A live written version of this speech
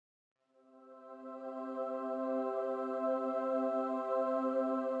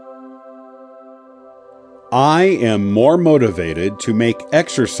I am more motivated to make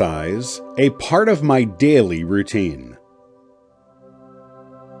exercise a part of my daily routine.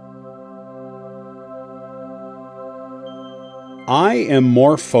 I am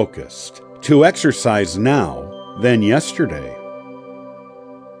more focused to exercise now than yesterday.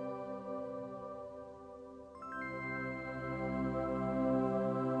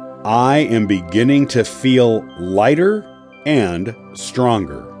 I am beginning to feel lighter and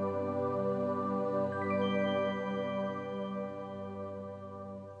stronger.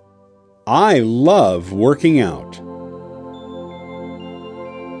 I love working out.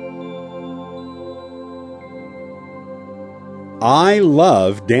 I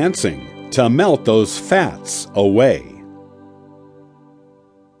love dancing to melt those fats away.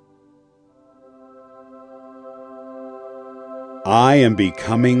 I am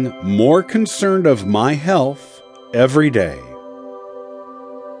becoming more concerned of my health every day.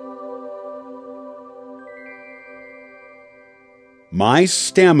 My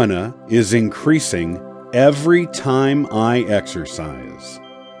stamina is increasing every time I exercise.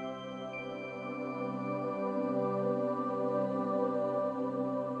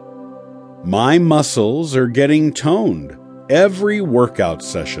 My muscles are getting toned every workout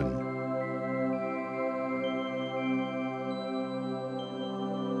session.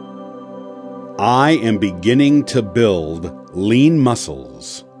 I am beginning to build lean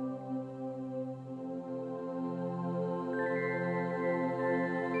muscles.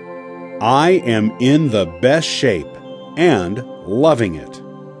 I am in the best shape and loving it.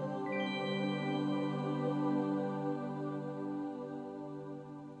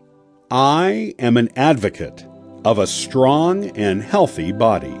 I am an advocate of a strong and healthy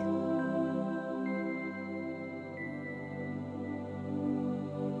body.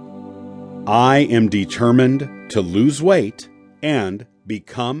 I am determined to lose weight and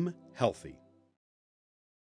become healthy.